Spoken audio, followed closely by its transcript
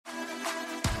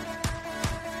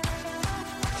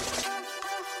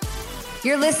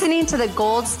You're listening to the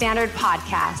Gold Standard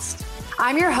Podcast.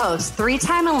 I'm your host,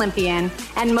 3-time Olympian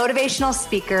and motivational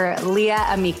speaker, Leah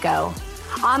Amico.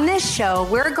 On this show,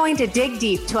 we're going to dig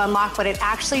deep to unlock what it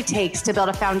actually takes to build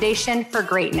a foundation for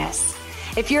greatness.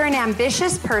 If you're an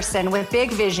ambitious person with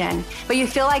big vision, but you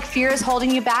feel like fear is holding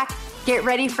you back, get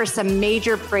ready for some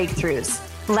major breakthroughs.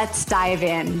 Let's dive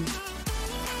in.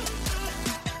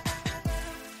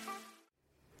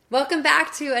 Welcome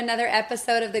back to another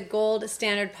episode of the Gold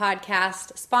Standard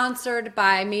Podcast, sponsored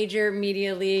by Major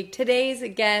Media League. Today's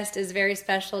guest is very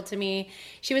special to me.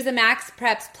 She was the Max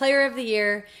Preps Player of the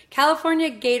Year,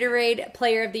 California Gatorade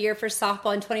Player of the Year for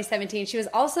softball in 2017. She was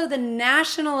also the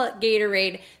National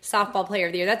Gatorade Softball Player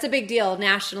of the Year. That's a big deal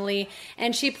nationally.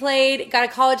 And she got a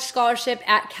college scholarship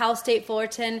at Cal State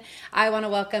Fullerton. I want to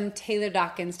welcome Taylor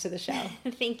Dockins to the show.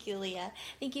 Thank you, Leah.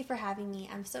 Thank you for having me.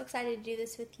 I'm so excited to do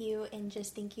this with you, and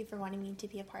just thank you for wanting me to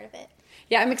be a part of it.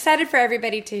 Yeah, I'm excited for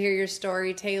everybody to hear your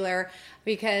story, Taylor,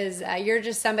 because you're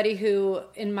just somebody who,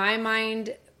 in my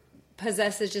mind,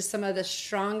 possesses just some of the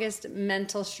strongest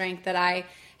mental strength that I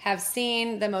have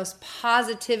seen, the most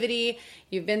positivity.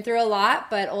 You've been through a lot,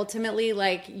 but ultimately,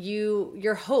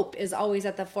 your hope is always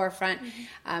at the forefront.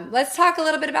 Mm-hmm. Let's talk a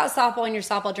little bit about softball and your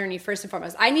softball journey first and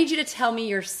foremost. I need you to tell me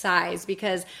your size,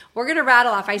 because we're going to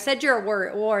rattle off. I said your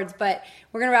awards, but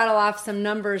we're going to rattle off some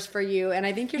numbers for you, and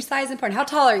I think your size is important. How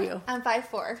tall are you? I'm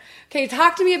 5'4". Okay,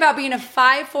 talk to me about being a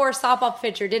 5'4" softball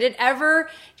pitcher. Did it ever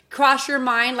cross your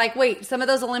mind, like, wait, some of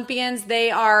those Olympians, they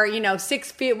are,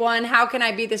 6'1". How can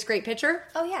I be this great pitcher?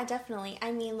 Oh yeah, definitely.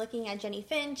 I mean, looking at Jenny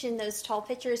Finch and those tall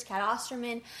pitchers, Kat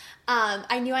Osterman,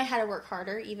 I knew I had to work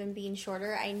harder, even being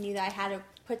shorter. I knew that I had to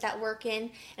put that work in,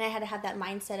 and I had to have that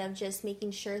mindset of just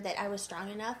making sure that I was strong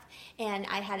enough, and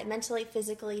I had it mentally,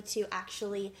 physically, to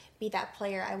actually be that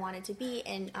player I wanted to be,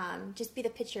 and just be the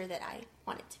pitcher that I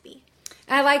wanted to be.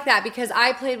 I like that, because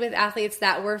I played with athletes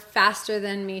that were faster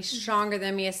than me, stronger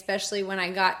than me, especially when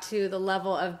I got to the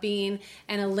level of being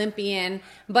an Olympian.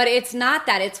 But it's not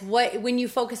that. It's when you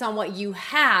focus on what you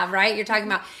have, right? You're talking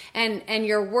about and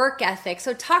your work ethic.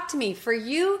 So talk to me. For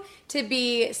you to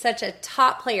be such a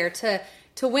top player, to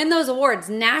win those awards,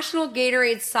 National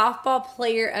Gatorade Softball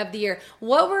Player of the Year,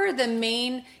 what were the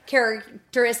main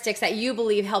characteristics that you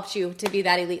believe helped you to be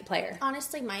that elite player?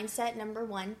 Honestly, mindset, number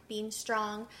one, being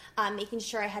strong, making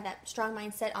sure I had that strong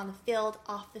mindset on the field,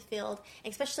 off the field,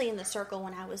 especially in the circle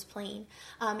when I was playing,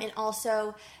 and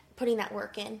also putting that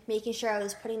work in, making sure I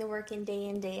was putting the work in,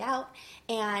 day out.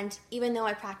 And even though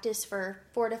I practiced for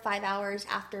 4 to 5 hours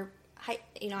after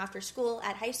school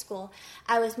at high school,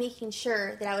 I was making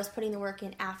sure that I was putting the work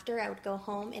in after. I would go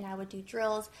home and I would do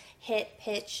drills, hit,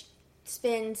 pitch,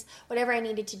 spins, whatever I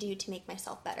needed to do to make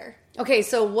myself better. Okay,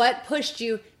 so what pushed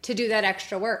you to do that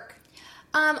extra work?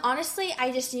 Honestly,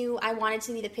 I just knew I wanted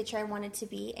to be the pitcher I wanted to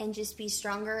be and just be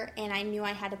stronger, and I knew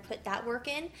I had to put that work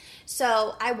in.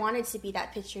 So I wanted to be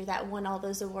that pitcher that won all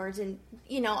those awards, and,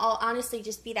 I'll honestly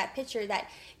just be that pitcher that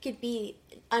could be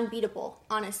unbeatable,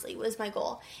 honestly, was my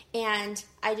goal. And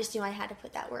I just knew I had to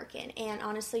put that work in. And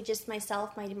honestly, just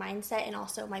myself, my mindset, and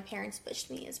also my parents pushed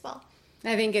me as well.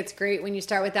 I think it's great when you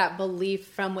start with that belief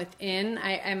from within.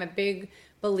 I'm a big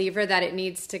believer that it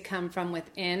needs to come from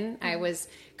within. Mm-hmm. I was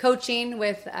coaching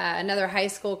with another high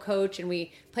school coach, and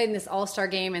we played in this all-star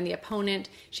game, and the opponent,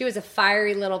 she was a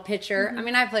fiery little pitcher. Mm-hmm. I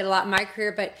mean, I played a lot in my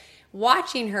career, but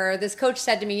watching her, this coach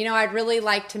said to me, I'd really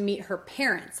like to meet her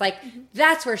parents.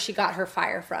 That's where she got her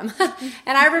fire from.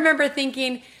 And I remember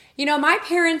thinking, my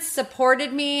parents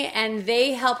supported me, and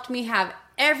they helped me have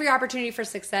every opportunity for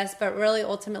success, but really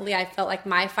ultimately I felt like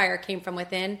my fire came from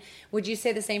within. Would you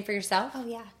say the same for yourself? Oh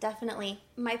yeah, definitely.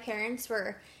 My parents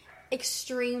were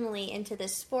extremely into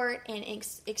this sport and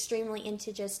extremely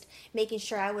into just making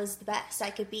sure I was the best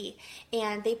I could be,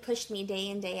 and they pushed me day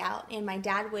in, day out. And my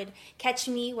dad would catch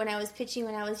me when I was pitching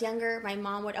when I was younger. My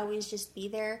mom would always just be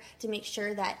there to make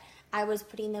sure that I was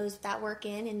putting that work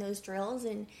in those drills,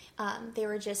 and they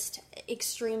were just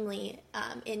extremely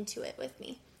into it with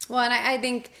me. Well, and I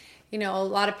think, a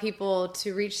lot of people,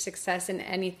 to reach success in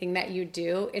anything that you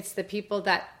do, it's the people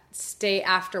that stay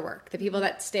after work, the people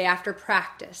that stay after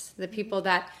practice, the people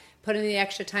that put in the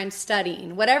extra time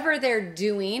studying, whatever they're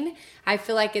doing. I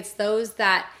feel like it's those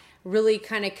that really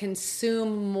kind of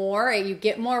consume more. You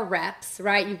get more reps,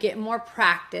 right? You get more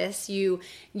practice. You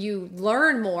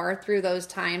learn more through those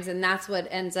times, and that's what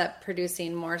ends up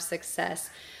producing more success.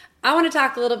 I want to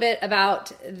talk a little bit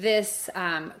about this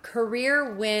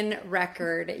career win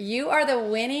record. You are the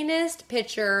winningest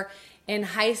pitcher in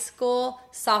high school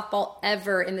softball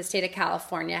ever in the state of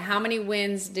California. How many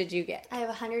wins did you get? I have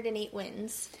 108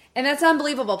 wins. And that's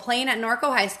unbelievable. Playing at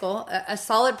Norco High School, a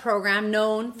solid program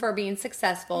known for being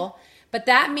successful. But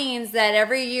that means that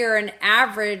every year an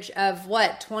average of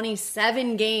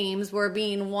 27 games were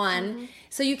being won.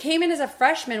 So you came in as a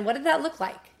freshman. What did that look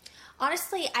like?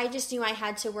 Honestly, I just knew I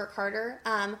had to work harder.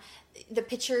 The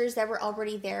pitchers that were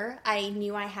already there, I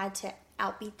knew I had to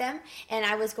outbeat them, and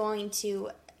I was going to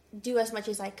do as much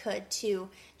as I could to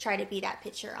try to be that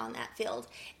pitcher on that field.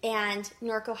 And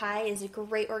Norco High is a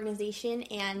great organization,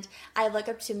 and I look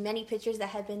up to many pitchers that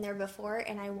had been there before,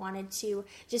 and I wanted to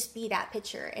just be that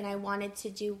pitcher, and I wanted to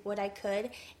do what I could,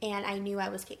 and I knew I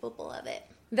was capable of it.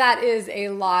 That is a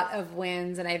lot of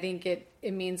wins, and I think it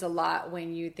means a lot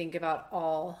when you think about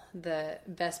all the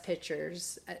best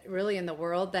pitchers really in the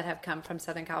world that have come from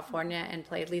Southern California and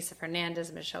played. Lisa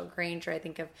Fernandez, Michelle Granger. I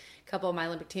think of a couple of my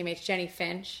Olympic teammates, Jenny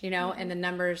Finch, and the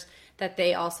numbers that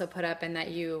they also put up, and that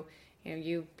you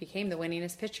became the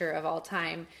winningest pitcher of all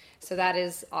time. So that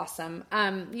is awesome.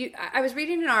 I was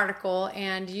reading an article,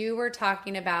 and you were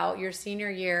talking about your senior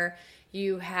year.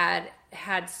 You had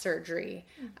surgery.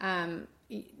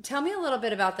 Tell me a little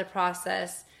bit about the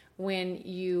process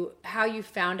how you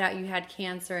found out you had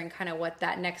cancer and kind of what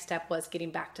that next step was getting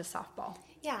back to softball.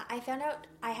 Yeah, I found out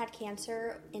I had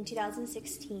cancer in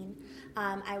 2016.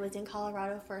 I was in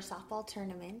Colorado for a softball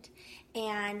tournament,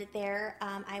 and there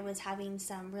I was having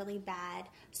some really bad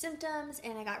symptoms,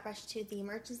 and I got rushed to the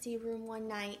emergency room one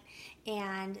night,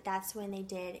 and that's when they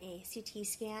did a CT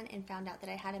scan and found out that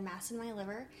I had a mass in my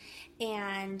liver.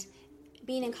 And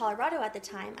being in Colorado at the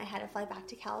time, I had to fly back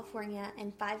to California,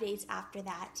 and 5 days after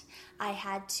that, I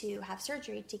had to have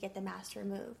surgery to get the mass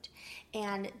removed.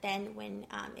 And then when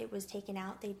it was taken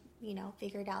out, they,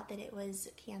 figured out that it was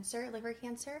cancer, liver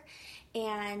cancer,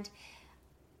 and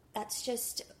that's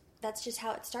just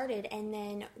how it started. And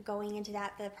then going into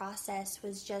that, the process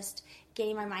was just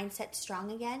getting my mindset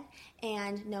strong again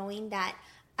and knowing that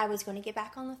I was going to get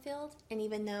back on the field. And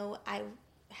even though I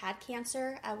had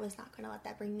cancer, I was not going to let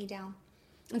that bring me down.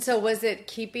 And so was it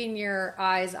keeping your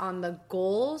eyes on the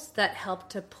goals that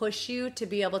helped to push you to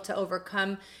be able to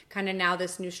overcome kind of now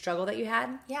this new struggle that you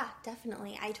had? Yeah,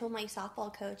 definitely. I told my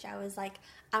softball coach, I was like,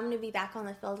 I'm going to be back on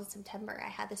the field in September. I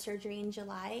had the surgery in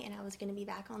July, and I was going to be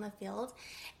back on the field.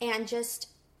 And just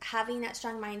having that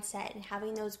strong mindset and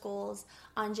having those goals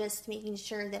on just making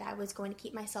sure that I was going to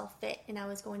keep myself fit and I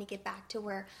was going to get back to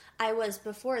where I was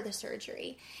before the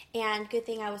surgery. And good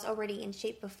thing I was already in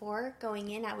shape before going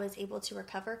in. I was able to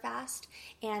recover fast,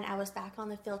 and I was back on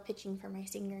the field pitching for my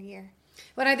senior year.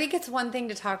 But I think it's one thing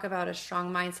to talk about a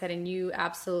strong mindset, and you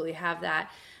absolutely have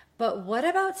that. But what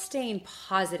about staying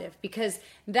positive? Because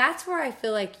that's where I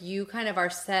feel like you kind of are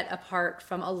set apart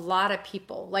from a lot of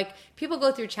people. Like, people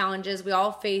go through challenges. We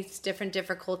all face different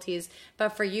difficulties.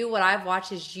 But for you, what I've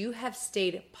watched is you have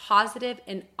stayed positive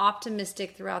and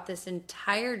optimistic throughout this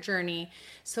entire journey.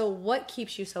 So what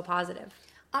keeps you so positive?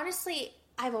 Honestly,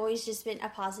 I've always just been a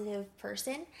positive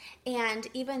person, and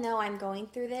even though I'm going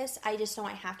through this, I just know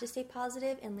I have to stay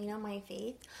positive and lean on my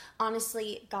faith.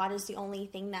 Honestly, God is the only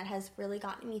thing that has really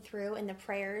gotten me through, and the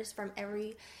prayers from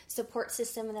every support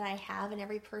system that I have and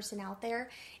every person out there.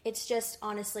 It's just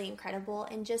honestly incredible,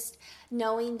 and just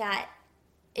knowing that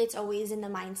it's always in the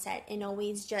mindset and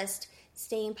always just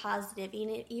staying positive,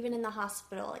 even in the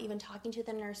hospital, even talking to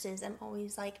the nurses,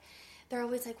 they're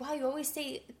always like, wow, you always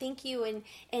say thank you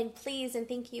and please and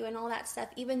thank you and all that stuff,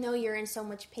 even though you're in so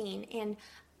much pain. And,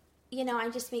 I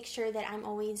just make sure that I'm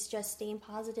always just staying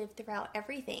positive throughout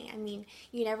everything. I mean,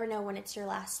 you never know when it's your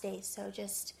last day. So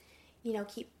just,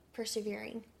 keep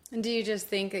persevering. And do you just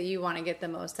think that you want to get the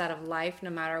most out of life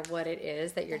no matter what it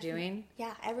is that you're doing?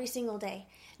 Yeah, every single day.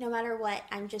 No matter what,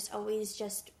 I'm just always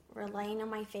just relying on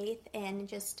my faith and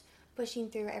just pushing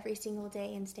through every single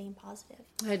day and staying positive.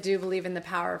 I do believe in the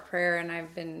power of prayer, and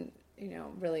I've been,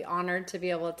 really honored to be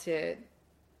able to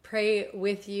pray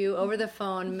with you over the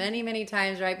phone many, many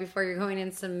times right before you're going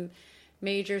in some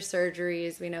major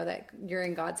surgeries. We know that you're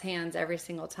in God's hands every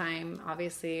single time.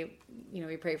 Obviously,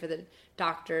 we pray for the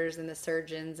doctors and the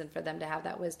surgeons and for them to have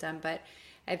that wisdom, but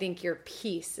I think your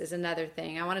peace is another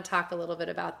thing. I want to talk a little bit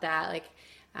about that.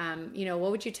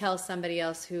 What would you tell somebody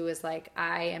else who is like,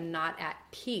 I am not at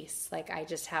peace? Like, I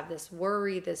just have this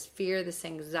worry, this fear, this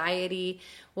anxiety.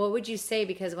 What would you say?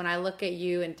 Because when I look at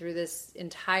you and through this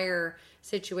entire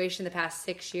situation, the past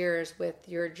 6 years with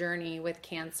your journey with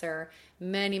cancer,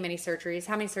 many, many surgeries.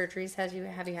 How many surgeries have you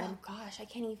had? Oh gosh, I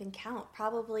can't even count.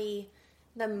 Probably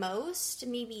the most,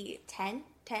 maybe 10.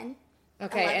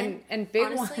 Okay, 11, and big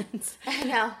honestly. ones. I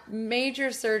know. Major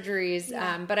surgeries,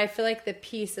 Yeah. But I feel like the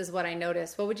peace is what I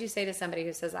notice. What would you say to somebody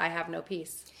who says, I have no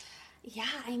peace? Yeah,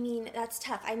 I mean, that's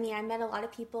tough. I mean, I met a lot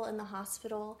of people in the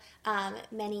hospital,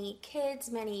 many kids,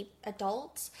 many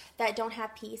adults that don't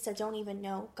have peace, that don't even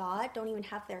know God, don't even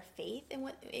have their faith in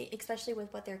what, especially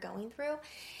with what they're going through.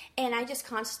 And I just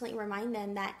constantly remind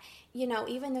them that,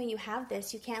 even though you have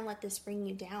this, you can't let this bring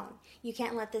you down. You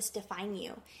can't let this define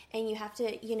you. And you have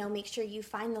to, make sure you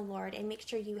find the Lord and make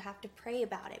sure you have to pray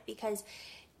about it, because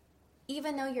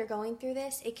even though you're going through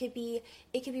this, it could be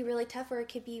really tough, or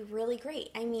it could be really great.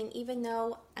 I mean, even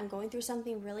though I'm going through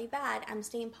something really bad, I'm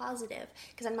staying positive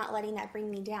because I'm not letting that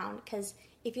bring me down. Because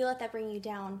if you let that bring you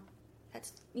down,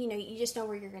 that's, you just know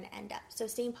where you're going to end up. So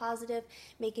staying positive,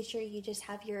 making sure you just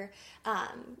have your,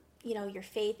 your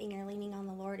faith and you're leaning on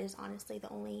the Lord is honestly the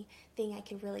only thing I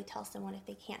could really tell someone if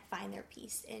they can't find their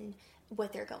peace in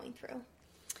what they're going through.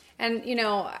 And,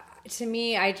 to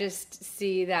me, I just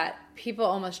see that people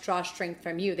almost draw strength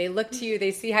from you. They look to you.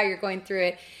 They see how you're going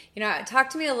through it. Talk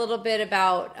to me a little bit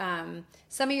about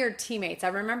some of your teammates. I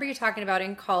remember you talking about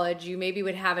in college, you maybe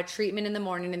would have a treatment in the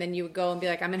morning and then you would go and be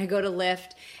like, I'm going to go to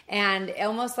lift. And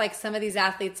almost like some of these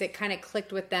athletes, it kind of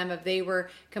clicked with them if they were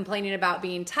complaining about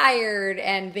being tired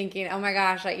and thinking, oh my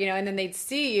gosh, and then they'd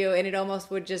see you and it almost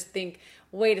would just think,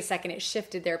 wait a second, it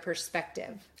shifted their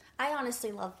perspective. I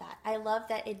honestly love that. I love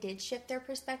that it did shift their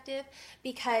perspective,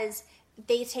 because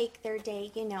they take their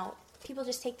day, people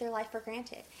just take their life for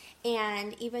granted.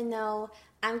 And even though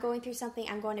I'm going through something,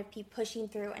 I'm going to be pushing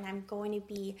through and I'm going to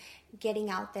be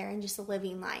getting out there and just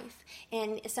living life.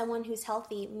 And someone who's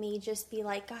healthy may just be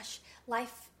like, gosh,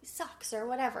 life sucks or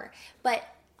whatever. But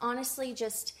honestly,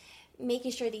 just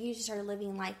making sure that you just are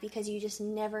living life, because you just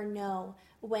never know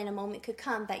when a moment could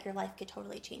come that your life could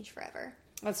totally change forever.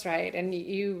 That's right. And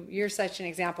you're such an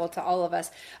example to all of us.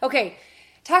 Okay,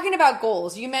 talking about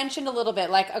goals, you mentioned a little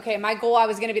bit like, okay, my goal, I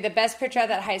was going to be the best pitcher at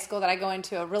that high school, that I go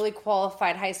into a really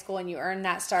qualified high school, and you earn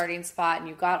that starting spot and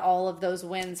you got all of those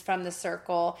wins from the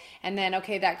circle. And then,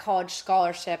 okay, that college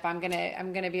scholarship, I'm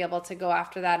going to be able to go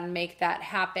after that and make that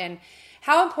happen.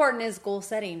 How important is goal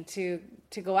setting to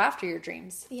go after your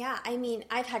dreams? Yeah, I mean,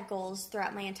 I've had goals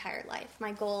throughout my entire life.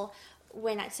 My goal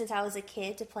since I was a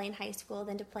kid, to play in high school,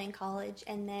 then to play in college,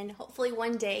 and then hopefully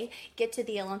one day get to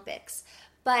the Olympics.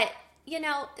 But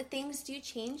things do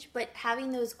change. But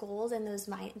having those goals and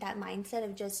that mindset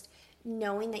of just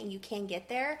knowing that you can get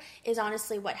there is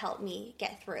honestly what helped me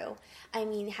get through. I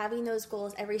mean, having those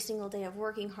goals every single day of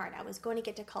working hard. I was going to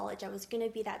get to college. I was going to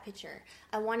be that pitcher.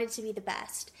 I wanted to be the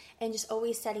best. And just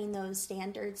always setting those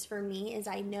standards for me, is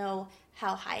I know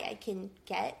how high I can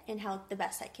get and how the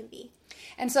best I can be.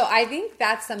 And so I think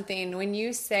that's something, when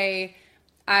you say,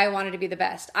 I wanted to be the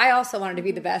best, I also wanted to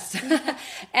be the best.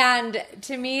 And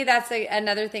to me, that's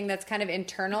another thing that's kind of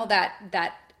internal,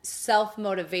 that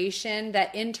self-motivation,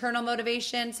 that internal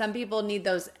motivation. Some people need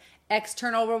those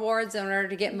external rewards in order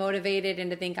to get motivated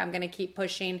and to think, I'm going to keep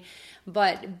pushing.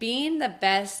 But being the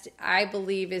best, I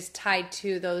believe, is tied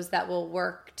to those that will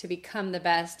work to become the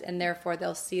best, and therefore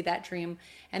they'll see that dream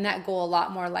and that goal a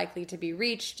lot more likely to be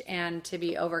reached and to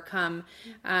be overcome.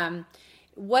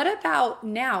 What about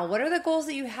now? What are the goals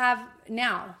that you have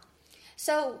now?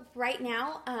 So right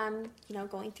now,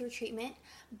 going through treatment,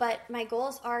 but my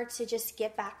goals are to just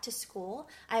get back to school.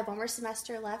 I have one more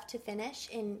semester left to finish,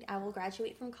 and I will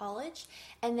graduate from college.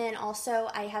 And then also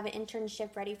I have an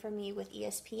internship ready for me with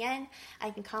ESPN. I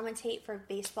can commentate for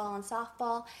baseball and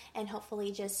softball, and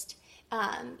hopefully just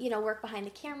work behind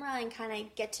the camera and kind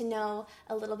of get to know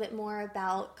a little bit more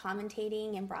about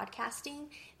commentating and broadcasting.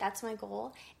 That's my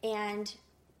goal. And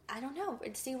I don't know,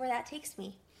 see where that takes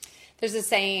me. There's a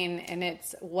saying, and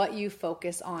it's, what you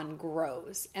focus on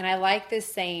grows. And I like this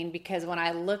saying because when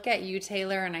I look at you,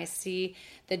 Taylor, and I see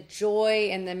the joy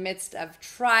in the midst of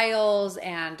trials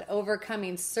and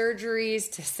overcoming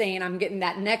surgeries, to saying I'm getting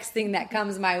that next thing that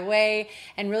comes my way,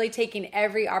 and really taking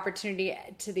every opportunity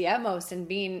to the utmost and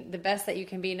being the best that you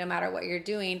can be no matter what you're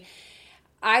doing.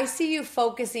 I see you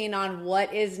focusing on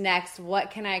what is next,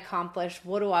 what can I accomplish,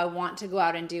 what do I want to go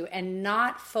out and do, and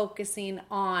not focusing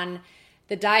on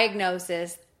the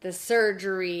diagnosis, the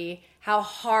surgery, how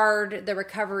hard the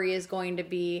recovery is going to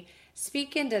be.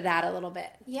 Speak into that a little bit.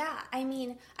 Yeah, I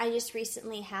mean, I just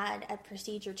recently had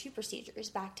two procedures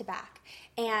back to back,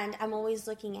 and I'm always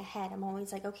looking ahead. I'm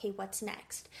always like, okay, what's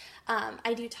next?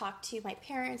 I do talk to my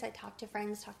parents, I talk to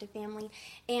friends, talk to family,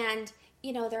 and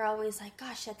they're always like,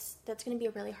 gosh, that's going to be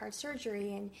a really hard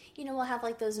surgery, and we'll have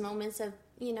like those moments of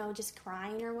just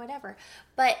crying or whatever.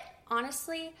 But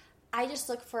honestly, I just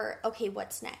look for, okay,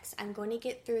 what's next? I'm going to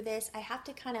get through this. I have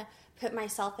to kind of put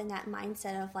myself in that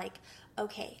mindset of like,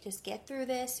 okay, just get through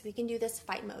this. We can do this,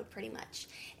 fight mode pretty much.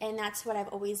 And that's what I've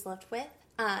always lived with.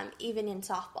 even in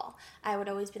softball. I would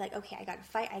always be like, okay, I got to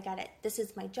fight. This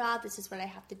is my job. This is what I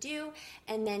have to do.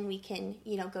 And then we can,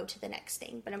 go to the next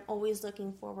thing. But I'm always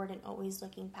looking forward and always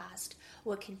looking past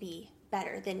what could be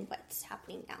better than what's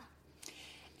happening now.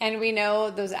 And we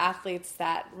know those athletes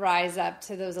that rise up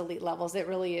to those elite levels, it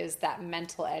really is that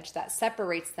mental edge that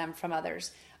separates them from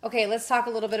others. Okay, let's talk a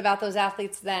little bit about those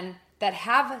athletes then that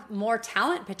have more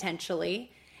talent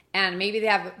potentially, and maybe they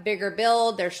have a bigger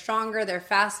build, they're stronger, they're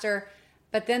faster,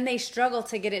 but then they struggle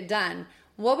to get it done.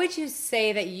 What would you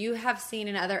say that you have seen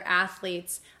in other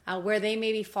athletes where they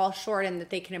maybe fall short and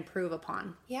that they can improve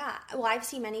upon? Yeah, well, I've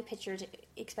seen many pitchers,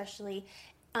 especially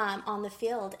on the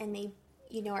field, and they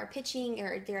are pitching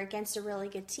or they're against a really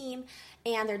good team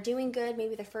and they're doing good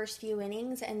maybe the first few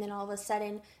innings, and then all of a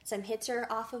sudden some hits are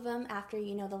off of them after the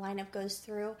lineup goes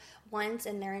through once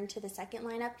and they're into the second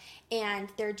lineup and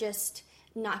they're just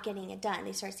not getting it done.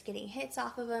 They start getting hits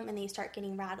off of them and they start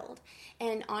getting rattled.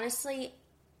 And honestly,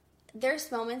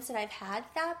 there's moments that I've had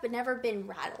that, but never been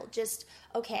rattled. Just,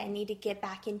 okay, I need to get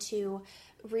back into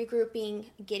regrouping,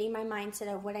 getting my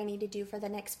mindset of what I need to do for the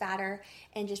next batter,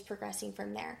 and just progressing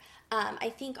from there. I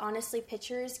think, honestly,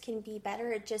 pitchers can be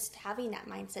better at just having that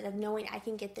mindset of knowing I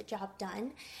can get the job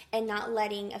done and not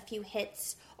letting a few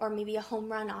hits or maybe a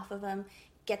home run off of them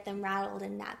get them rattled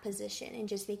in that position, and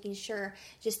just making sure,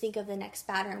 just think of the next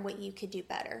batter and what you could do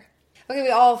better. Okay, we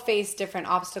all face different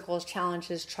obstacles,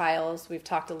 challenges, trials. We've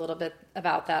talked a little bit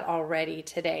about that already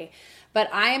today. But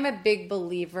I am a big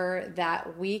believer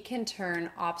that we can turn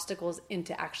obstacles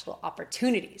into actual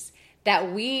opportunities.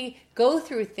 That we go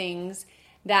through things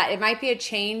that it might be a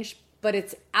change, but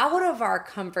it's out of our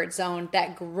comfort zone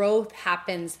that growth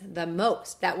happens the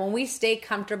most. That when we stay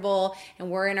comfortable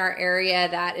and we're in our area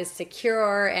that is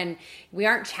secure and we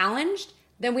aren't challenged,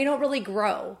 then we don't really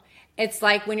grow. It's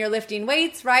like when you're lifting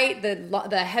weights, right?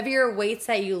 The heavier weights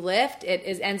that you lift,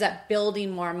 ends up building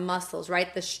more muscles,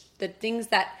 right? The things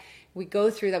that we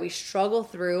go through, that we struggle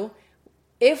through,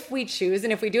 if we choose,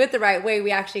 and if we do it the right way,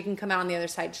 we actually can come out on the other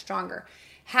side stronger.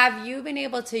 Have you been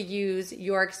able to use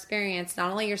your experience, not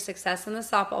only your success in the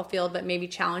softball field, but maybe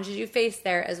challenges you faced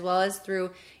there, as well as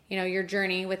through, your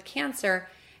journey with cancer?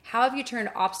 How have you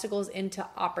turned obstacles into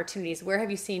opportunities? Where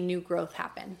have you seen new growth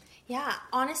happen? Yeah,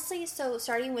 honestly, so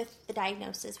starting with the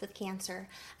diagnosis with cancer,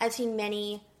 I've seen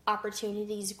many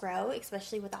opportunities grow,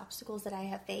 especially with obstacles that I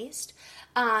have faced.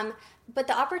 But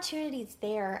the opportunities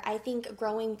there, I think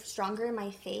growing stronger in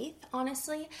my faith,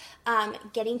 honestly,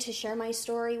 getting to share my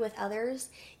story with others,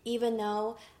 even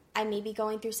though I may be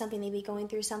going through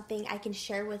something, I can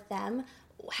share with them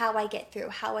how I get through,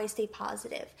 how I stay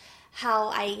positive, how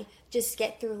I just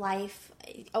get through life,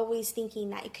 always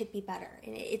thinking that it could be better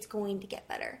and it's going to get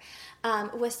better.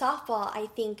 With softball, I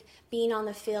think being on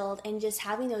the field and just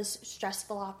having those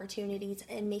stressful opportunities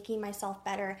and making myself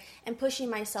better and pushing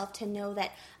myself to know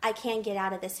that I can get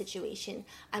out of this situation.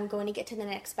 I'm going to get to the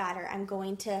next batter. I'm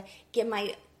going to get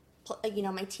my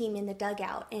team in the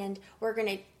dugout and we're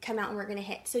going to come out and we're going to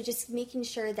hit. So just making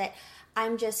sure that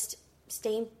I'm just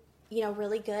staying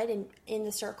really good and in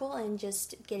the circle and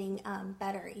just getting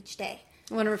better each day.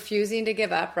 When refusing to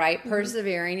give up, right? Mm-hmm.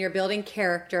 Persevering, you're building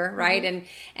character, right? Mm-hmm.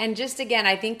 And just again,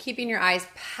 I think keeping your eyes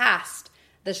past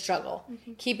the struggle,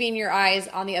 mm-hmm. keeping your eyes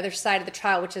on the other side of the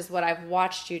trial, which is what I've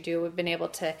watched you do. We've been able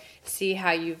to see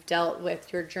how you've dealt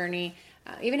with your journey,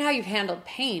 even how you've handled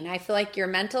pain. I feel like your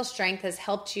mental strength has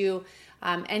helped you,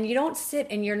 and you don't sit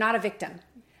and you're not a victim.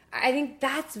 I think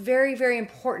that's very, very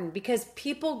important because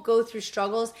people go through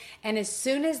struggles, and as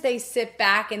soon as they sit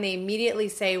back and they immediately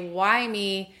say, why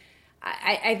me?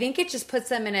 I think it just puts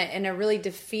them in a really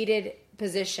defeated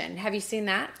position. Have you seen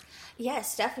that?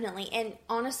 Yes, definitely. And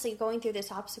honestly, going through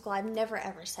this obstacle, I've never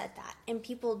ever said that. And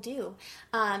people do.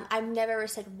 I've never ever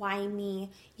said, why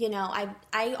me?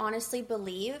 I honestly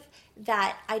believe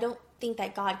that I don't think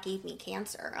that God gave me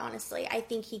cancer, honestly. I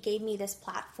think he gave me this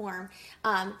platform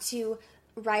to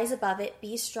rise above it,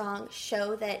 be strong,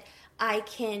 show that I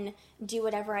can do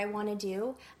whatever I want to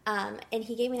do. And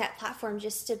he gave me that platform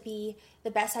just to be the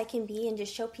best I can be and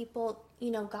just show people,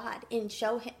 God, and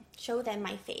show them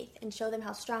my faith and show them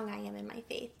how strong I am in my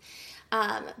faith.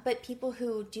 But people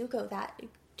who do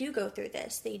go through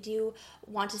this, they do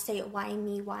want to say, why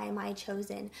me? Why am I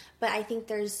chosen? But I think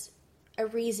there's a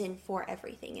reason for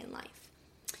everything in life.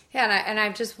 Yeah, and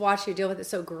I've just watched you deal with it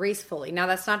so gracefully. Now,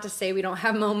 that's not to say we don't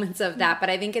have moments of that, but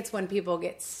I think it's when people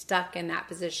get stuck in that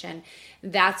position,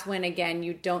 that's when, again,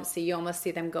 you almost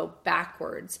see them go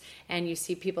backwards, and you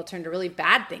see people turn to really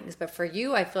bad things. But for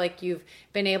you, I feel like you've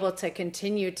been able to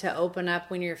continue to open up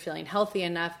when you're feeling healthy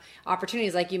enough.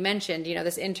 Opportunities, like you mentioned,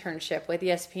 this internship with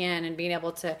ESPN and being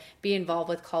able to be involved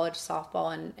with college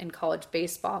softball and college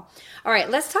baseball. All right,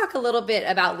 let's talk a little bit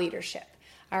about leadership.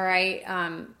 All right.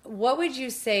 What would you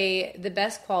say the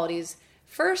best qualities?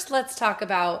 First, let's talk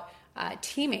about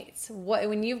teammates.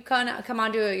 When you've come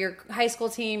onto your high school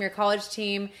team, your college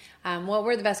team, what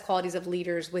were the best qualities of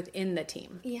leaders within the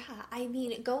team? Yeah, I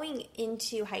mean, going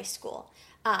into high school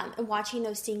and watching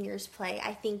those seniors play,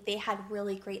 I think they had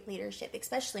really great leadership,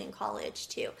 especially in college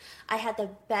too. I had the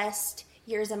best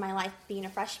years of my life being a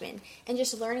freshman, and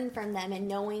just learning from them and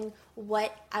knowing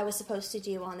what I was supposed to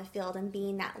do on the field and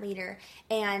being that leader.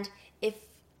 And if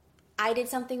I did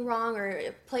something wrong or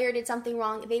a player did something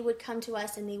wrong, they would come to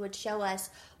us and they would show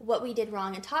us what we did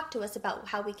wrong and talk to us about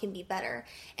how we can be better.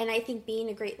 And I think being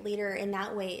a great leader in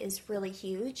that way is really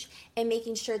huge, and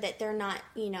making sure that they're not,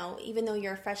 even though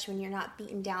you're a freshman, you're not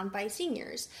beaten down by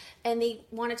seniors, and they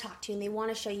want to talk to you and they want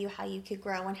to show you how you could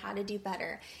grow and how to do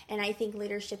better. And I think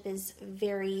leadership is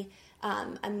very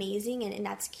amazing, and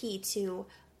that's key to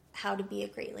how to be a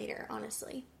great leader,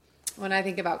 honestly. When I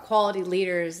think about quality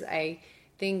leaders, I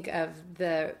think of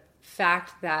the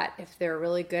fact that if they're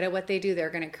really good at what they do,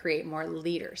 they're going to create more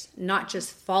leaders, not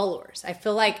just followers. I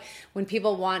feel like when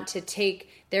people want to take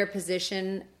their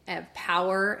position of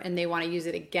power and they want to use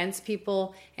it against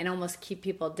people and almost keep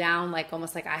people down,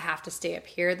 almost like I have to stay up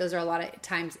here, those are a lot of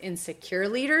times insecure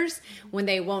leaders, when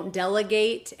they won't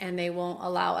delegate and they won't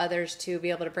allow others to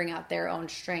be able to bring out their own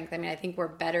strength. I mean, I think we're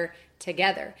better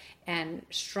together, and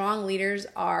strong leaders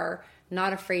are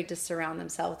not afraid to surround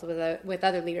themselves with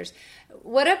other leaders.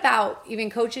 What about even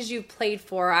coaches you've played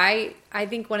for? I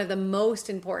think one of the most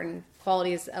important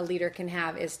qualities a leader can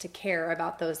have is to care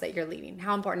about those that you're leading.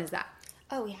 How important is that?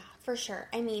 Oh, yeah, for sure.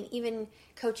 I mean, even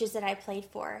coaches that I played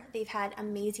for, they've had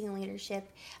amazing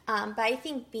leadership. But I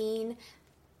think being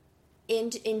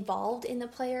involved in the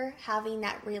player, having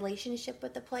that relationship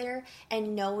with the player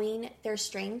and knowing their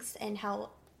strengths and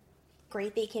how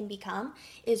great they can become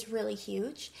is really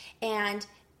huge. And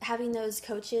having those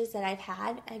coaches that I've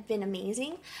had have been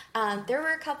amazing. There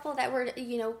were a couple that were,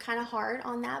 kind of hard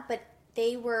on that, but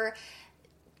they were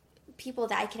people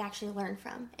that I can actually learn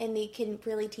from, and they can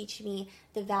really teach me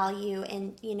the value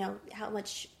and, how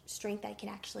much strength I can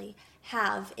actually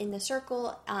have in the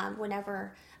circle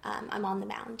whenever I'm on the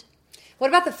mound. What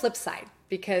about the flip side?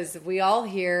 Because we all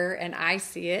hear, and I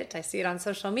see it on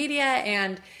social media,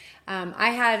 and I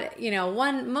had,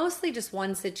 mostly just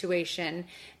one situation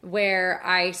where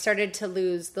I started to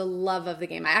lose the love of the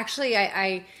game.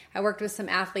 I worked with some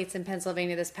athletes in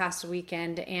Pennsylvania this past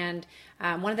weekend, and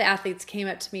one of the athletes came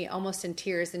up to me almost in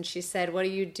tears, and she said, "What do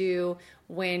you do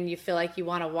when you feel like you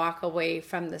want to walk away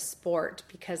from the sport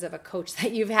because of a coach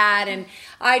that you've had?" And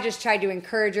I just tried to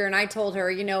encourage her, and I told her,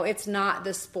 it's not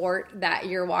the sport that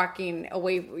you're walking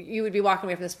away. You would be walking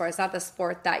away from the sport. It's not the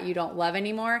sport that you don't love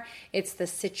anymore. It's the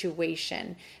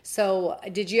situation. So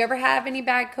did you ever have any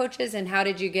bad coaches, and how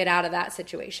did you get out of that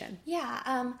situation? Yeah,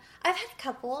 I've had a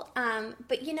couple,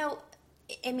 but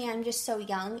I'm just so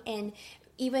young, and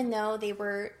even though they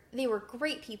were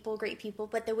great people,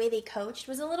 but the way they coached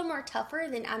was a little more tougher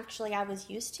than actually I was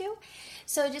used to.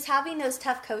 So just having those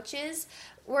tough coaches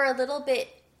were a little bit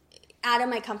out of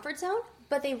my comfort zone,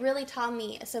 but they really taught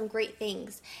me some great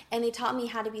things, and they taught me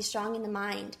how to be strong in the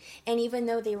mind. And even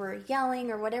though they were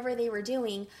yelling or whatever they were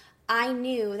doing, I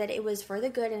knew that it was for the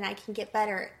good and I can get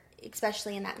better,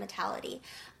 especially in that mentality.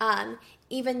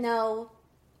 Even though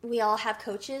we all have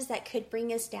coaches that could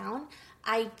bring us down,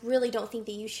 I really don't think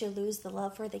that you should lose the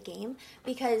love for the game,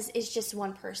 because it's just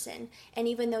one person. And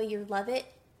even though you love it,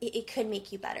 it could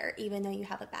make you better, even though you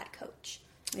have a bad coach.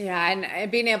 Yeah,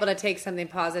 and being able to take something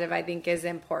positive, I think, is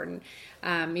important.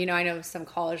 I know some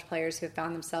college players who have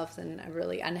found themselves in a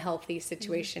really unhealthy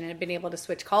situation and have been able to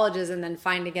switch colleges and then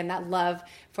find, again, that love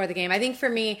for the game. I think for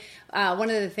me, one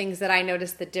of the things that I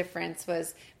noticed the difference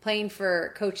was playing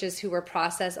for coaches who were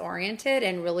process-oriented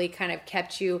and really kind of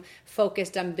kept you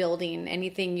focused on building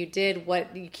anything you did,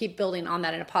 what you keep building on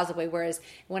that in a positive way. Whereas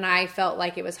when I felt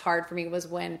like it was hard for me was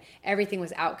when everything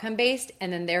was outcome-based,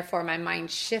 and then therefore my mind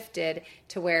shifted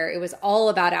to where it was all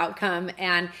about outcome.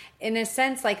 And in a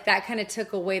sense, like that kind of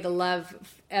took away the love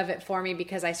of it for me,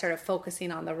 because I started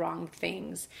focusing on the wrong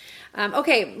things.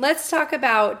 Okay, let's talk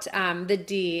about the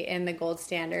D in the gold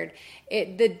standard.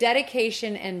 The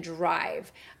dedication and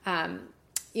drive.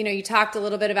 you talked a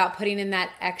little bit about putting in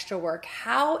that extra work.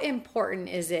 How important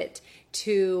is it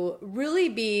to really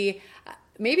be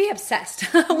maybe obsessed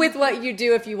with what you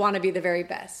do if you want to be the very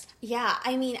best? Yeah,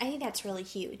 I mean, I think that's really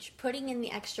huge. Putting in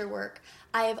the extra work.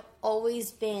 I have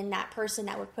always been that person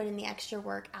that would put in the extra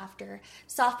work after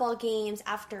softball games,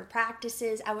 after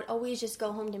practices. I would always just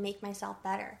go home to make myself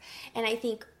better. And I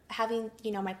think having,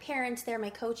 my parents there,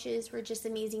 my coaches were just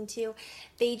amazing too.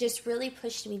 They just really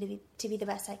pushed me to be the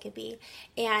best I could be.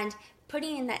 And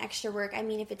putting in that extra work, I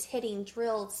mean, if it's hitting,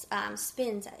 drills,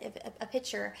 spins, a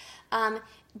pitcher,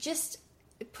 just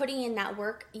putting in that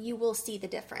work, you will see the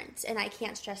difference. And I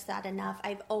can't stress that enough.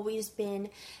 I've always been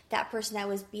that person that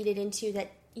was beat it into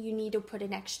that you need to put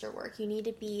in extra work. You need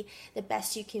to be the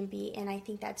best you can be. And I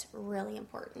think that's really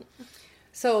important.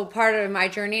 So part of my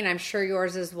journey, and I'm sure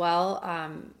yours as well,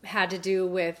 had to do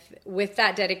with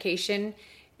that dedication.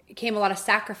 Came a lot of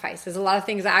sacrifices, a lot of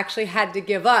things I actually had to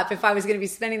give up. If I was going to be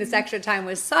spending this extra time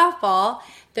with softball,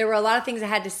 there were a lot of things I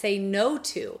had to say no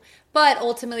to. But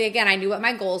ultimately, again, I knew what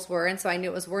my goals were, and so I knew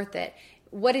it was worth it.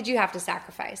 What did you have to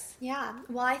sacrifice? Yeah,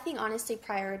 well, I think honestly,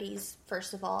 priorities,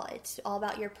 first of all, it's all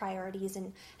about your priorities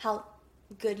and how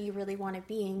good you really want to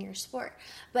be in your sport.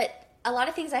 But a lot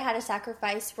of things I had to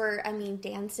sacrifice were,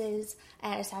 dances. I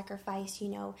had to sacrifice,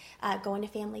 going to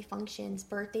family functions,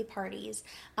 birthday parties.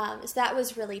 So that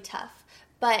was really tough.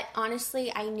 But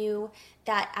honestly, I knew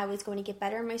that I was going to get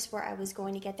better in my sport. I was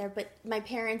going to get there. But my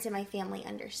parents and my family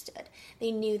understood.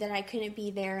 They knew that I couldn't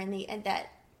be there and that,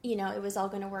 it was all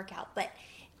going to work out. But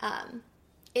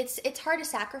it's hard to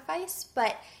sacrifice,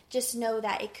 but just know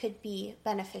that it could be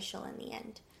beneficial in the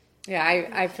end. Yeah,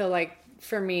 I feel like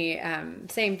for me,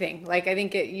 same thing. Like I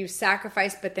think you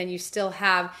sacrifice, but then you still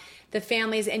have the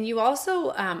families, and you also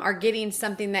are getting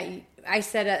something that I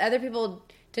said other people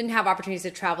didn't have opportunities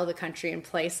to travel the country and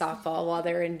play softball while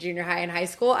they're in junior high and high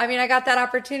school. I mean, I got that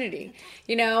opportunity,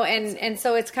 and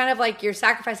so it's kind of like you're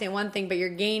sacrificing one thing, but you're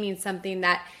gaining something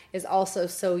that is also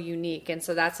so unique. And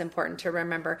so that's important to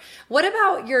remember. What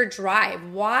about your drive?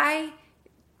 Why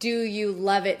do you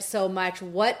love it so much?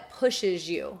 What pushes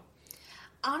you?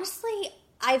 Honestly,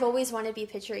 I've always wanted to be a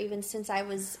pitcher even since I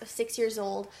was 6 years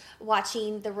old,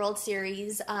 watching the World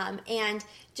Series and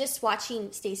just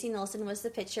watching Stacey Nilsson was the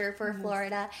pitcher for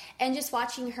Florida, and just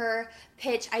watching her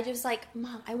pitch, I just like,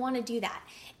 Mom, I want to do that.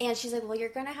 And she's like, well, you're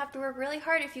going to have to work really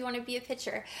hard if you want to be a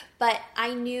pitcher. But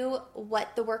I knew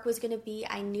what the work was going to be.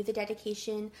 I knew the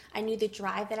dedication. I knew the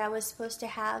drive that I was supposed to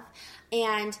have.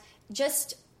 And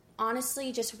just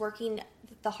honestly, just working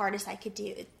the hardest I could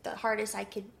do,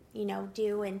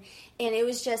 do. And it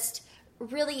was just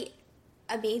really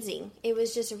amazing. It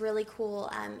was just a really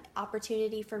cool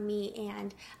opportunity for me,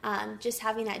 and just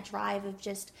having that drive of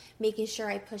just making sure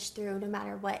I push through no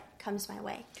matter what comes my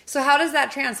way. So how does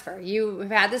that transfer? You've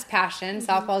had this passion.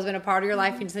 Softball has been a part of your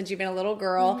life since you've been a little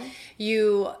girl.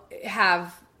 You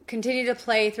have continued to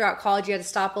play throughout college. You had to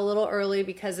stop a little early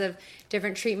because of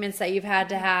different treatments that you've had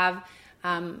to have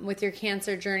with your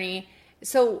cancer journey.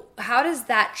 So how does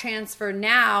that transfer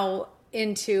now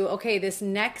into, okay, this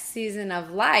next season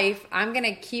of life, I'm going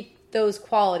to keep those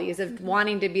qualities of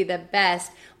wanting to be the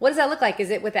best. What does that look like? Is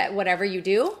it with that whatever you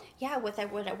do? Yeah, with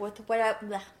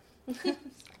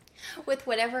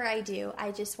whatever I do,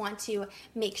 I just want to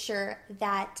make sure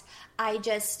that I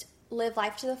just live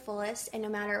life to the fullest, and no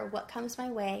matter what comes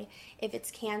my way, if it's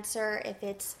cancer, if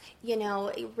it's,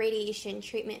 radiation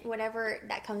treatment, whatever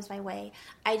that comes my way,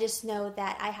 I just know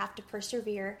that I have to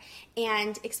persevere.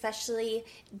 And especially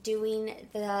doing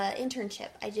the internship,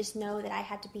 I just know that I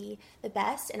had to be the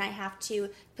best, and I have to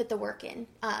put the work in,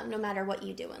 no matter what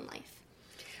you do in life.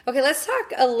 Okay, let's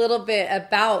talk a little bit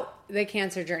about the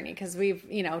cancer journey, because we've,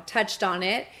 touched on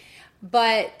it.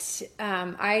 But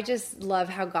I just love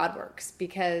how God works,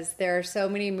 because there are so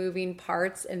many moving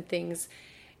parts and things.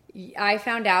 I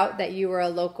found out that you were a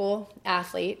local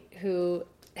athlete who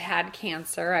had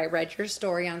cancer. I read your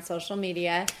story on social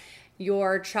media.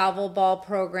 Your travel ball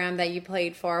program that you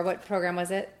played for, what program was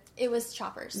it? It was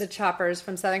Choppers. The Choppers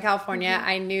from Southern California.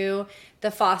 I knew the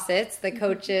Fawcett's, the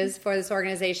coaches for this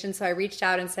organization. So I reached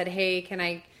out and said, hey, can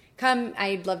I come?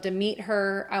 I'd love to meet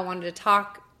her. I wanted to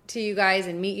talk to you guys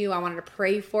and meet you. I wanted to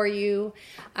pray for you.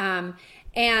 And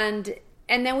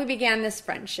then we began this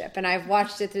friendship, and I've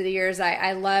watched it through the years.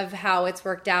 I love how it's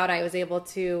worked out. I was able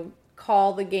to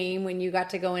call the game when you got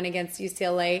to go in against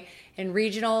UCLA in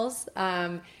regionals.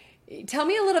 Tell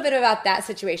me a little bit about that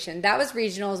situation. That was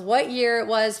regionals. What year it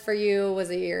was for you? Was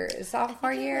it your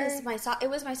sophomore year? It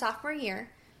was my sophomore year.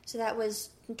 So that was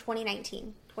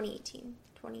 2019.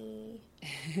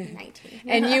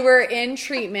 And you were in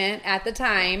treatment at the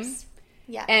time.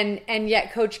 Yeah. And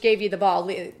yet coach gave you the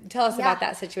ball. Tell us about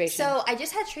that situation. So I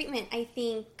just had treatment, I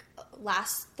think,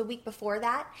 the week before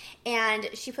that, and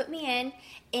she put me in,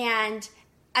 and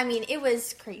I mean, it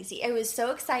was crazy. It was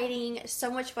so exciting, so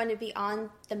much fun to be on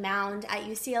the mound at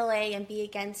UCLA and be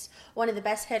against one of the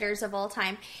best hitters of all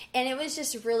time. And it was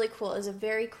just really cool. It was a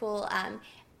very cool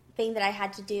thing that I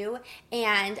had to do.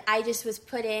 And I just was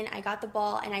put in, I got the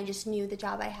ball, and I just knew the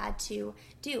job I had to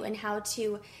do and how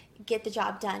to get the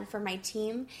job done for my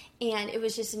team. And it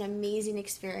was just an amazing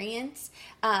experience.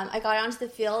 I got onto the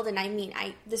field, and I mean,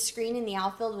 the screen in the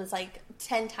outfield was like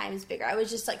 10 times bigger. I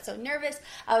was just like so nervous.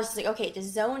 I was just like, okay,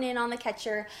 just zone in on the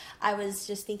catcher. I was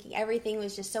just thinking everything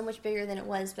was just so much bigger than it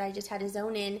was, but I just had to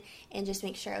zone in and just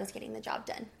make sure I was getting the job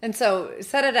done. And so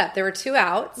set it up. There were 2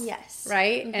 outs. Yes.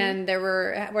 Right? Mm-hmm. And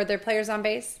were there players on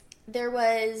base? There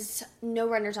was no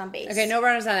runners on base. Okay, no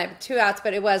runners on it. 2 outs,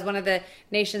 but it was one of the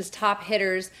nation's top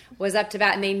hitters was up to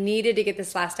bat, and they needed to get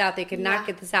this last out. They could not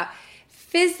get this out.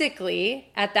 Physically,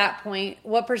 at that point,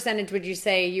 what percentage would you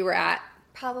say you were at?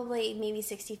 Probably maybe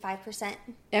 65%. I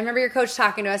remember your coach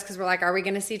talking to us because we're like, are we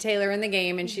going to see Taylor in the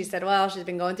game? And she said, well, she's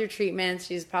been going through treatments.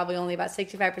 She's probably only about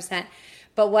 65%.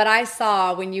 But what I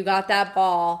saw when you got that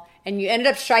ball and you ended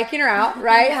up striking her out,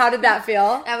 right? How did that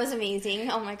feel? That was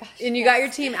amazing. Oh my gosh. And you got your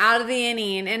team out of the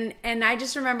inning. And I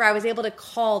just remember I was able to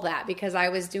call that because I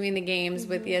was doing the games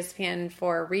with ESPN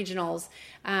for regionals.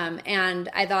 And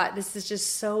I thought, this is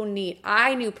just so neat.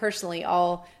 I knew personally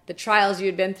all the trials you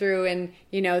had been through and,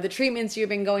 the treatments you've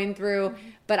been going through.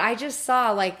 But I just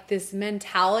saw like this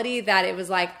mentality that it was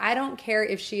like, I don't care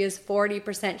if she is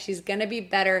 40%. She's going to be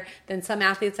better than some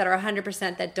athletes that are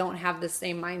 100% that don't have the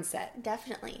same mindset.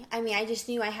 Definitely. I mean, I just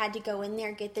knew I had to go in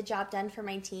there, get the job done for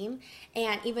my team.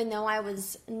 And even though I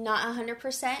was not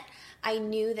 100%, I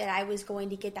knew that I was going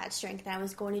to get that strength and I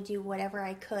was going to do whatever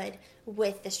I could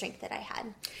with the strength that I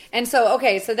had. And so,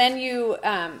 okay, so then you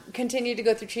continued to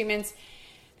go through treatments.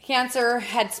 Cancer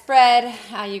had spread.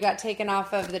 You got taken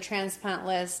off of the transplant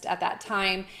list at that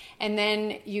time. And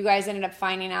then you guys ended up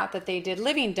finding out that they did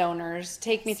living donors.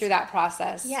 Take me through that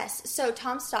process. Yes. So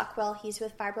Tom Stockwell, he's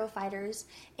with Fibro Fighters,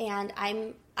 and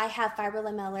I have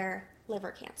fibrolamellar liver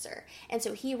cancer. And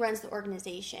so he runs the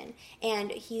organization,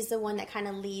 and he's the one that kind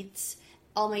of leads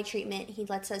all my treatment. He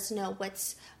lets us know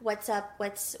what's up,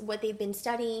 what they've been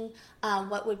studying,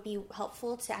 what would be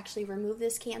helpful to actually remove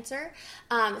this cancer.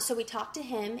 So we talked to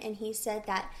him, and he said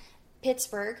that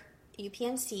Pittsburgh,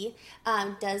 UPMC,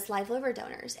 does live liver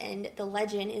donors, and the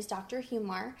legend is Dr.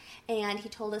 Humar, and he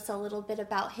told us a little bit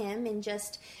about him and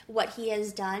just what he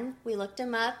has done. We looked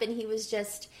him up, and he was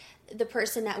just the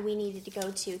person that we needed to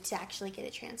go to actually get a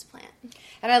transplant.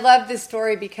 And I love this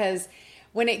story because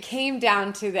when it came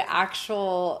down to the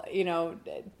actual,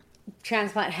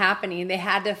 transplant happening, they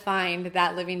had to find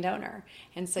that living donor.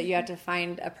 And so you had to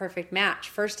find a perfect match,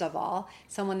 first of all,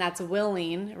 someone that's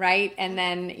willing, right? And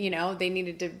then, they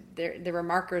needed to, there were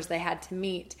markers they had to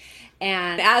meet.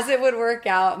 And as it would work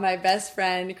out, my best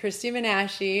friend, Christy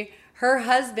Menashe, her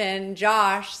husband,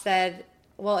 Josh, said,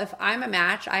 well, if I'm a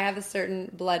match, I have a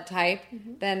certain blood type,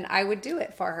 then I would do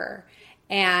it for her.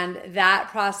 And that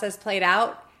process played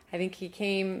out. I think he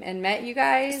came and met you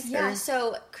guys. Yeah,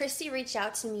 so Christy reached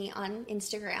out to me on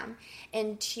Instagram,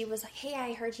 and she was like, hey,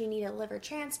 I heard you need a liver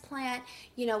transplant.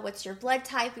 What's your blood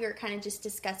type? We were kind of just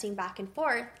discussing back and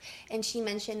forth, and she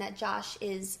mentioned that Josh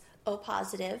is O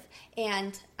positive,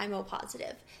 and I'm O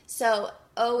positive. So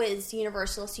O is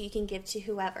universal, so you can give to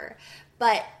whoever.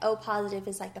 But O positive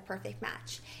is like the perfect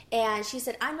match. And she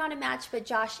said, I'm not a match, but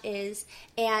Josh is.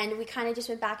 And we kind of just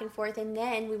went back and forth. And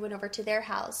then we went over to their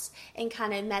house and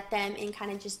kind of met them and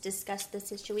kind of just discussed the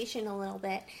situation a little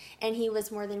bit. And he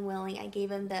was more than willing. I gave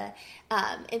him the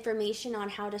information on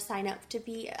how to sign up to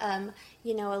be, a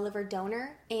liver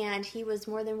donor. And he was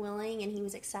more than willing, and he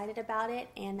was excited about it.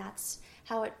 And that's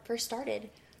how it first started.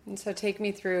 And so take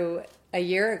me through a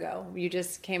year ago. You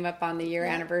just came up on the year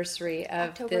anniversary of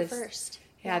October 1st.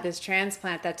 Yeah, this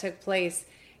transplant that took place.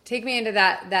 Take me into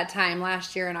that time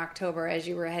last year in October as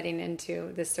you were heading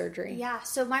into this surgery. Yeah,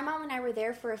 so my mom and I were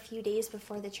there for a few days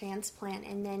before the transplant,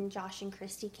 and then Josh and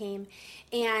Christy came.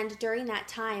 And during that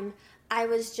time, I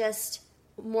was just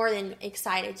more than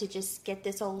excited to just get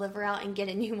this old liver out and get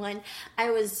a new one.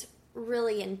 I was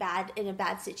really in a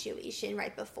bad situation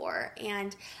right before,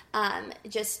 and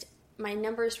just my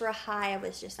numbers were high. I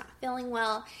was just not feeling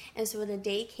well, and so when the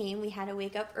day came, we had to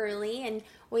wake up early, and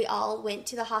we all went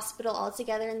to the hospital all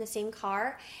together in the same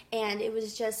car, and it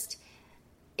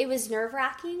was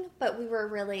nerve-wracking, but we were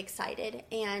really excited,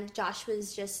 and Josh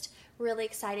was just really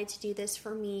excited to do this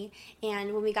for me.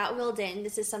 And when we got wheeled in,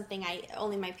 this is something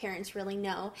only my parents really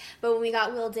know, but when we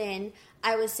got wheeled in,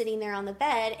 I was sitting there on the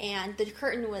bed and the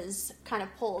curtain was kind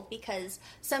of pulled because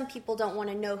some people don't want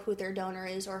to know who their donor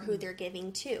is or who they're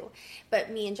giving to. But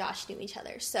me and Josh knew each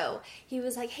other. So he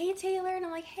was like, "Hey, Taylor." And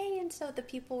I'm like, "Hey." And so the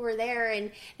people were there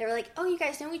and they were like, "Oh, you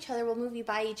guys know each other. We'll move you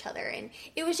by each other." And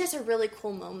it was just a really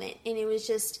cool moment. And it was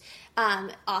just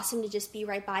awesome to just be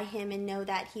right by him and know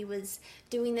that he was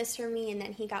doing this for me. And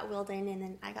then he got wheeled in and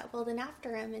then I got wheeled in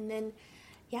after him. And then,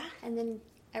 and then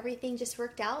everything just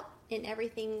worked out. And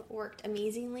everything worked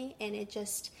amazingly, and it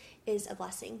just is a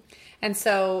blessing. And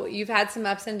so you've had some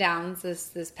ups and downs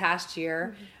this past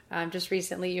year. Mm-hmm. Just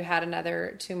recently, you had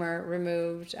another tumor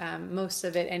removed, most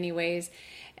of it anyways.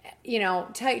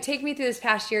 Take me through this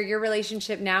past year, your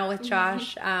relationship now with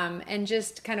Josh, and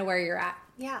just kind of where you're at.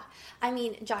 Yeah. I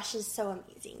mean, Josh is so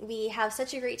amazing. We have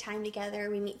such a great time together.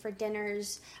 We meet for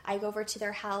dinners. I go over to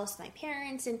their house, my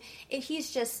parents, and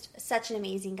he's just such an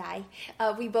amazing guy.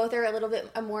 We both are a little bit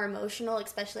more emotional,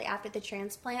 especially after the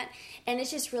transplant. And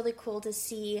it's just really cool to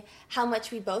see how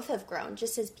much we both have grown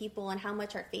just as people and how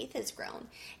much our faith has grown.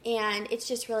 And it's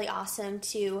just really awesome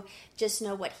to just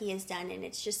know what he has done. And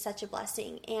it's just such a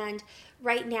blessing. And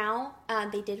right now,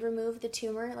 they did remove the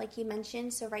tumor, like you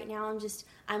mentioned. So right now,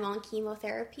 I'm on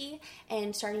chemotherapy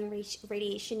and starting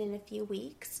radiation in a few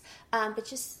weeks. But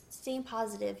just staying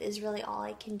positive is really all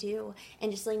I can do,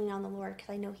 and just leaning on the Lord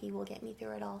because I know He will get me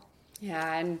through it all.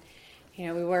 Yeah, and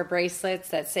we wear bracelets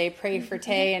that say "Pray for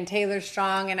Tay" and Taylor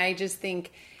Strong, and I just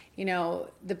think,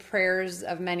 the prayers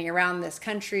of many around this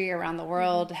country, around the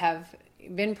world, have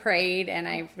been prayed, and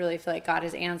I really feel like God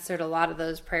has answered a lot of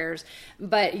those prayers.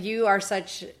 But you are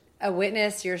such a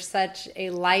witness, you're such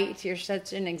a light, you're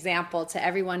such an example to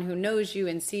everyone who knows you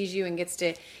and sees you and gets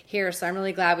to hear. So I'm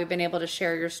really glad we've been able to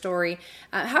share your story.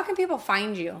 How can people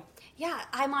find you? Yeah,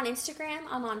 I'm on Instagram.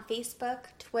 I'm on Facebook,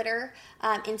 Twitter.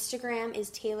 Instagram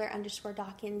is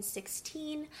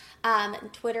Taylor_Dockins16.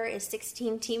 Twitter is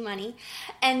 16tmoney.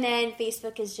 And then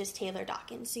Facebook is just Taylor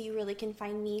Dockins. So you really can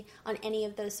find me on any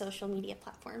of those social media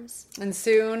platforms. And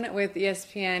soon with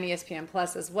ESPN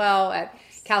Plus as well at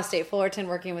Cal State Fullerton,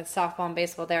 working with softball and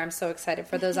baseball there. I'm so excited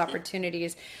for those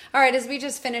opportunities. All right, as we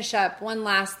just finish up, one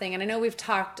last thing. And I know we've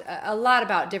talked a lot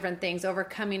about different things,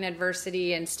 overcoming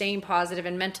adversity and staying positive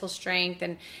and mental strength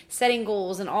and setting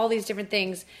goals and all these different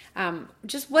things.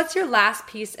 Just what's your last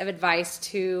piece of advice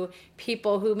to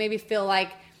people who maybe feel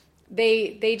like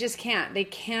they just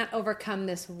can't overcome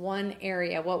this one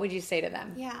area? What would you say to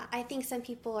them? Yeah, I think some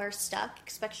people are stuck,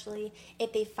 especially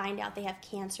if they find out they have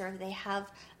cancer, if they have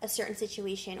a certain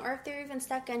situation, or if they're even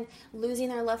stuck on losing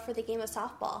their love for the game of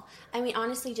softball. I mean,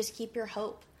 honestly, just keep your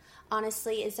hope.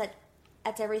 Honestly,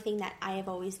 that's everything that I have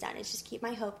always done. It's just keep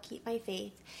my hope, keep my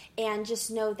faith, and just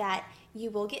know that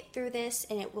you will get through this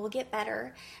and it will get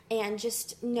better. And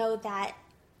just know that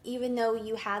even though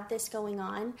you have this going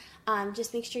on,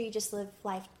 just make sure you just live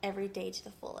life every day to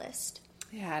the fullest.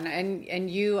 Yeah, and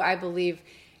you, I believe,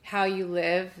 how you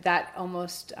live, that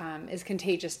almost is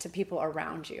contagious to people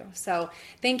around you. So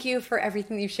thank you for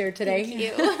everything you've shared today. Thank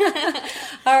you.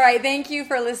 All right. Thank you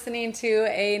for listening to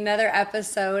another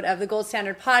episode of the Gold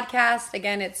Standard Podcast.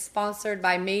 Again, it's sponsored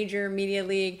by Major Media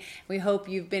League. We hope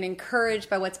you've been encouraged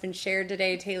by what's been shared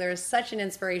today. Taylor is such an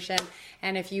inspiration.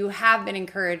 And if you have been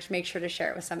encouraged, make sure to share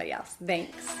it with somebody else.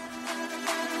 Thanks.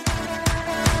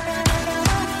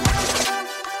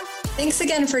 Thanks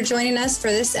again for joining us for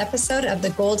this episode of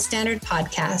the Gold Standard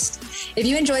Podcast. If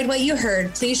you enjoyed what you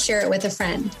heard, please share it with a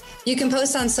friend. You can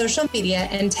post on social media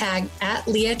and tag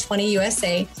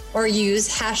 @Leah20USA or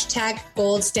use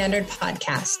 #Gold Standard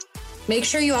Podcast. Make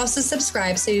sure you also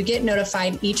subscribe so you get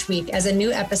notified each week as a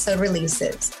new episode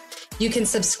releases. You can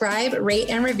subscribe, rate,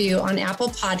 and review on Apple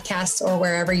Podcasts or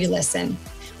wherever you listen.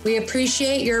 We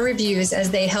appreciate your reviews as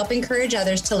they help encourage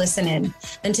others to listen in.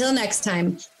 Until next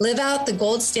time, live out the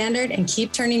gold standard and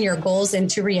keep turning your goals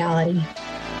into reality.